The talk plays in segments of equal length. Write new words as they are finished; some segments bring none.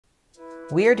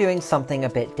we are doing something a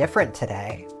bit different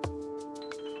today.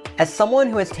 As someone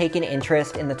who has taken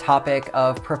interest in the topic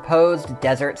of proposed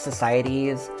desert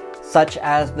societies, such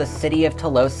as the city of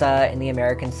Colossal in the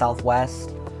American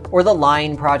Southwest, or the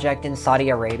Line project in Saudi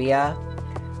Arabia,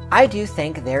 I do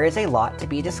think there is a lot to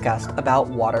be discussed about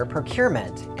water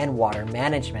procurement and water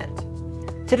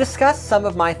management. To discuss some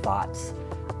of my thoughts,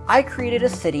 I created a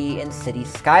city in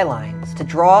Cities Skylines to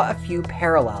draw a few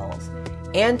parallels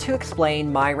and to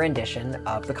explain my rendition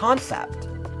of the concept.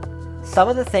 Some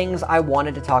of the things I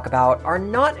wanted to talk about are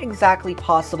not exactly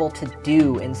possible to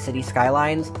do in Cities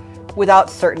Skylines without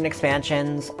certain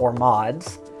expansions or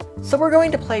mods, so we're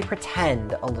going to play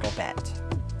pretend a little bit.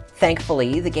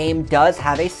 Thankfully, the game does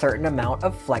have a certain amount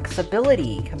of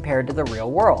flexibility compared to the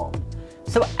real world,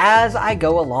 so as I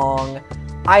go along,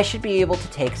 I should be able to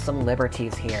take some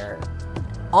liberties here.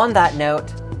 On that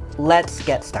note, let's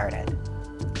get started.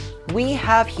 We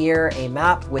have here a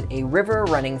map with a river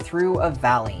running through a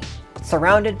valley,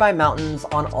 surrounded by mountains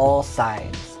on all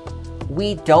sides.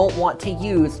 We don't want to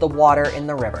use the water in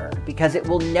the river because it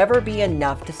will never be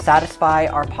enough to satisfy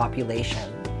our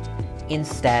population.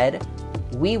 Instead,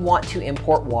 we want to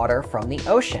import water from the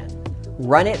ocean,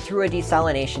 run it through a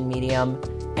desalination medium,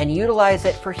 and utilize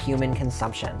it for human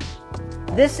consumption.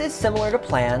 This is similar to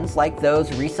plans like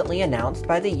those recently announced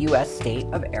by the US state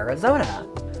of Arizona,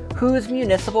 whose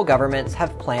municipal governments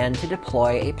have planned to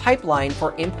deploy a pipeline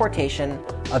for importation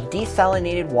of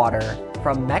desalinated water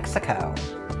from Mexico.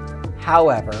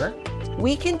 However,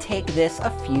 we can take this a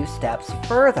few steps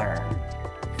further.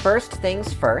 First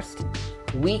things first,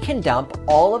 we can dump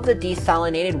all of the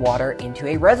desalinated water into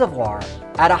a reservoir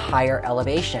at a higher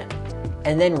elevation,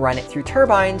 and then run it through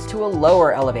turbines to a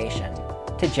lower elevation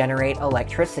to generate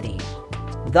electricity,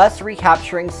 thus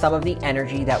recapturing some of the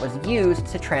energy that was used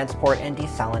to transport and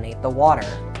desalinate the water.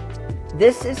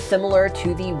 This is similar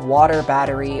to the water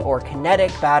battery or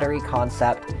kinetic battery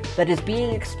concept that is being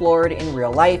explored in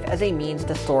real life as a means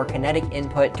to store kinetic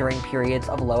input during periods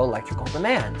of low electrical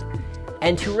demand,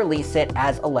 and to release it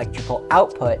as electrical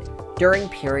output during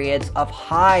periods of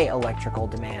high electrical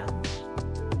demand.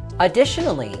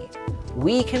 Additionally,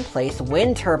 we can place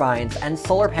wind turbines and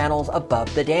solar panels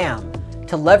above the dam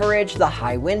to leverage the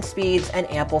high wind speeds and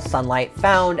ample sunlight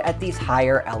found at these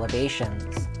higher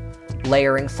elevations.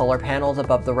 Layering solar panels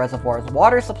above the reservoir's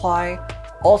water supply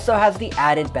also has the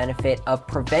added benefit of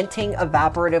preventing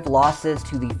evaporative losses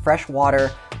to the fresh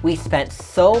water we spent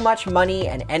so much money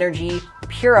and energy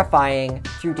purifying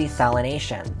through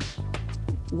desalination.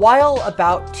 While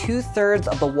about 2/3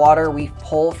 of the water we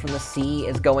pull from the sea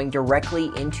is going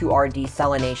directly into our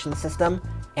desalination system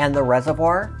and the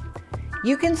reservoir,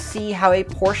 you can see how a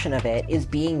portion of it is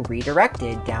being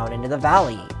redirected down into the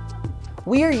valley.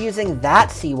 We are using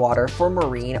that seawater for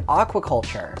marine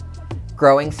aquaculture,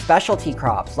 growing specialty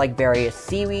crops like various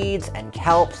seaweeds and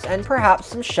kelps and perhaps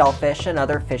some shellfish and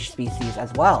other fish species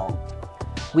as well.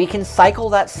 We can cycle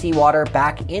that seawater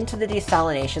back into the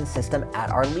desalination system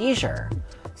at our leisure,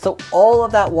 so all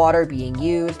of that water being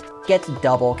used gets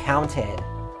double counted.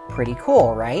 Pretty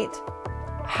cool, right?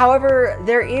 However,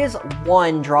 there is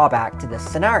one drawback to this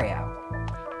scenario.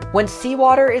 When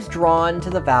seawater is drawn to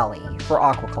the valley for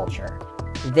aquaculture,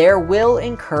 there will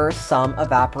incur some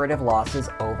evaporative losses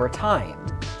over time.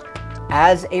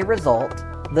 As a result,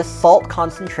 the salt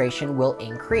concentration will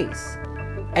increase.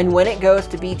 And when it goes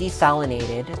to be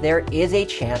desalinated, there is a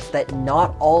chance that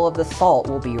not all of the salt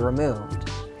will be removed.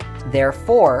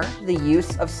 Therefore, the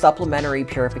use of supplementary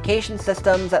purification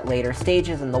systems at later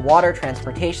stages in the water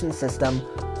transportation system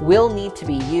will need to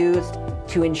be used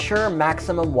to ensure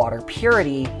maximum water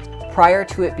purity prior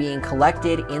to it being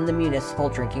collected in the municipal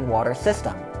drinking water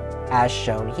system, as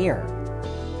shown here.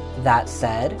 That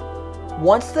said,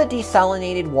 once the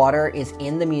desalinated water is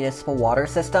in the municipal water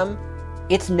system,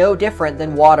 it's no different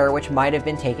than water which might have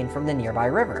been taken from the nearby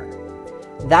river.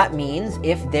 That means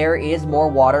if there is more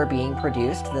water being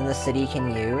produced than the city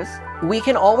can use, we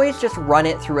can always just run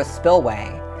it through a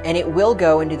spillway, and it will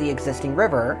go into the existing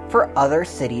river for other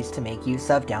cities to make use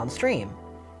of downstream.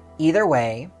 Either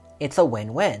way, it's a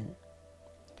win-win.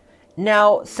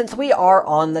 Now, since we are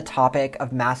on the topic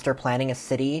of master planning a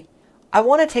city, I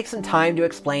want to take some time to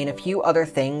explain a few other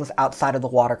things outside of the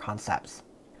water concepts.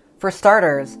 For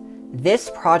starters,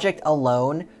 this project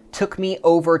alone took me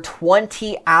over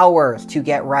 20 hours to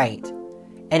get right,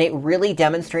 and it really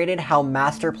demonstrated how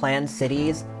master planned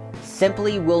cities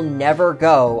simply will never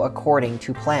go according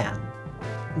to plan.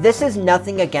 This is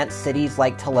nothing against cities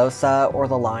like Colossal or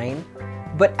the Line,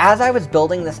 but as I was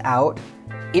building this out,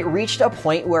 it reached a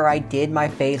point where I did my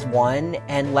phase 1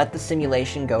 and let the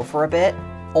simulation go for a bit,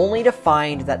 only to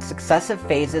find that successive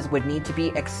phases would need to be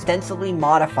extensively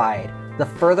modified the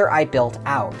further I built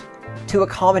out, to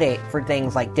accommodate for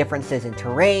things like differences in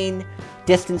terrain,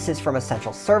 distances from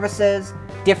essential services,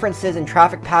 differences in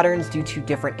traffic patterns due to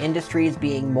different industries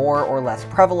being more or less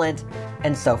prevalent,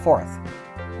 and so forth.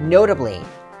 Notably,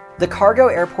 the cargo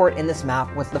airport in this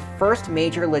map was the first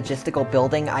major logistical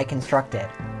building I constructed,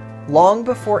 long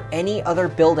before any other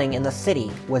building in the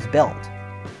city was built.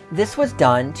 This was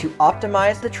done to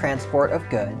optimize the transport of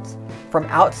goods from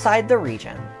outside the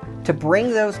region to bring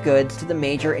those goods to the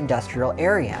major industrial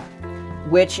area,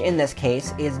 which in this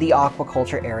case is the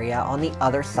aquaculture area on the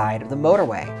other side of the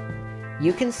motorway.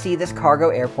 You can see this cargo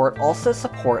airport also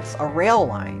supports a rail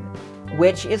line,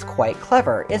 which is quite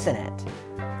clever, isn't it?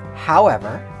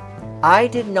 However, I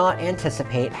did not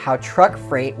anticipate how truck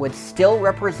freight would still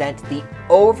represent the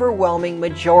overwhelming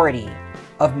majority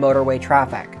of motorway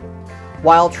traffic.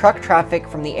 While truck traffic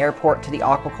from the airport to the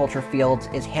aquaculture fields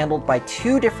is handled by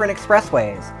 2 different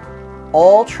expressways,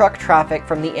 all truck traffic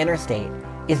from the interstate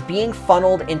is being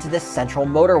funneled into this central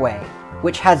motorway,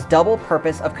 which has double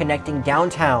purpose of connecting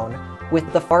downtown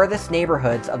with the farthest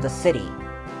neighborhoods of the city.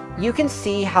 You can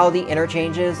see how the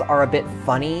interchanges are a bit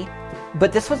funny,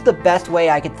 but this was the best way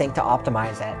I could think to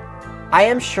optimize it. I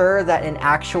am sure that an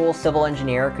actual civil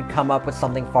engineer could come up with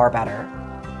something far better.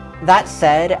 That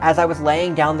said, as I was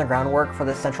laying down the groundwork for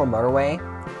the central motorway,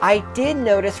 I did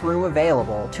notice room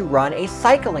available to run a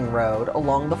cycling road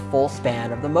along the full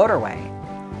span of the motorway.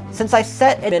 Since I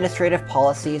set administrative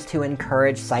policies to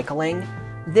encourage cycling,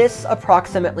 this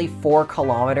approximately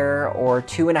 4-kilometer or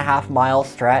 2.5-mile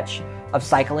stretch of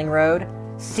cycling road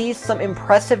sees some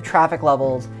impressive traffic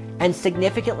levels and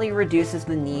significantly reduces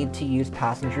the need to use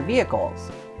passenger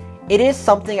vehicles. It is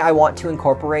something I want to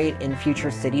incorporate in future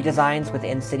city designs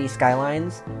within Cities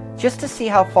Skylines, just to see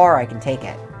how far I can take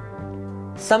it.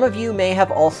 Some of you may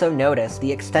have also noticed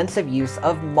the extensive use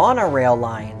of monorail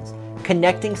lines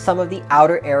connecting some of the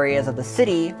outer areas of the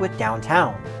city with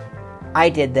downtown. I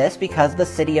did this because the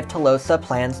city of Colossal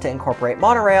plans to incorporate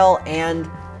monorail, and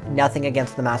nothing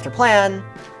against the master plan,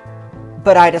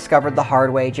 but I discovered the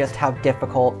hard way just how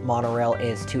difficult monorail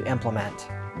is to implement.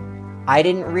 I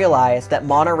didn't realize that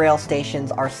monorail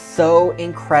stations are so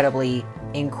incredibly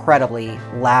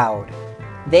loud.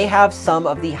 They have some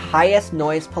of the highest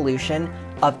noise pollution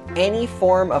of any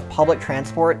form of public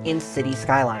transport in city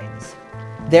skylines.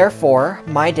 Therefore,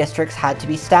 my districts had to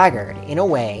be staggered in a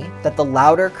way that the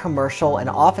louder commercial and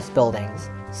office buildings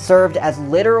served as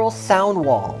literal sound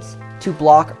walls to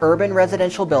block urban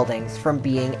residential buildings from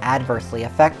being adversely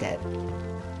affected.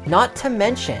 Not to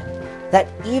mention that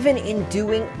even in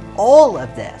doing all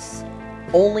of this,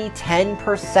 only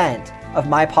 10% of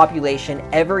my population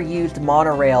ever used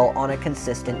monorail on a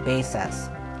consistent basis.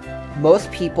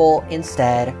 Most people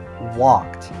instead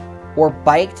walked or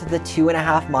biked the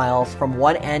 2.5 miles from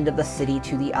one end of the city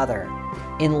to the other,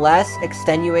 unless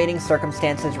extenuating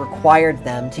circumstances required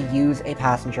them to use a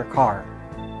passenger car.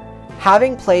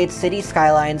 Having played Cities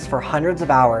Skylines for hundreds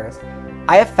of hours,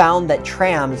 I have found that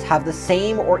trams have the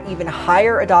same or even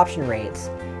higher adoption rates,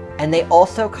 and they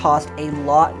also cost a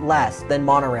lot less than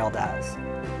monorail does.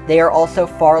 They are also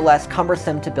far less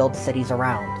cumbersome to build cities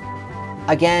around.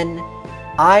 Again,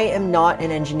 I am not an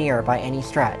engineer by any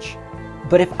stretch,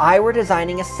 but if I were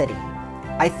designing a city,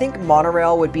 I think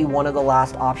monorail would be one of the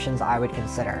last options I would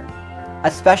consider,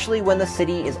 especially when the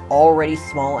city is already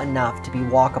small enough to be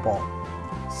walkable.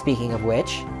 Speaking of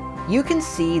which, you can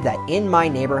see that in my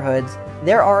neighborhoods,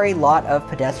 there are a lot of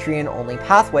pedestrian-only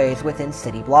pathways within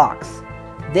city blocks.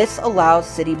 This allows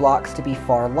city blocks to be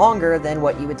far longer than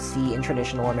what you would see in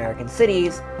traditional American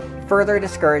cities, further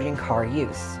discouraging car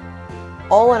use.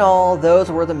 All in all,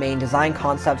 those were the main design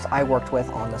concepts I worked with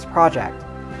on this project.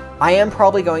 I am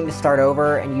probably going to start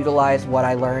over and utilize what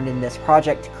I learned in this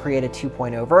project to create a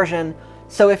 2.0 version,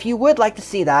 so if you would like to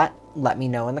see that, let me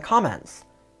know in the comments.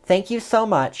 Thank you so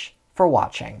much for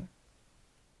watching.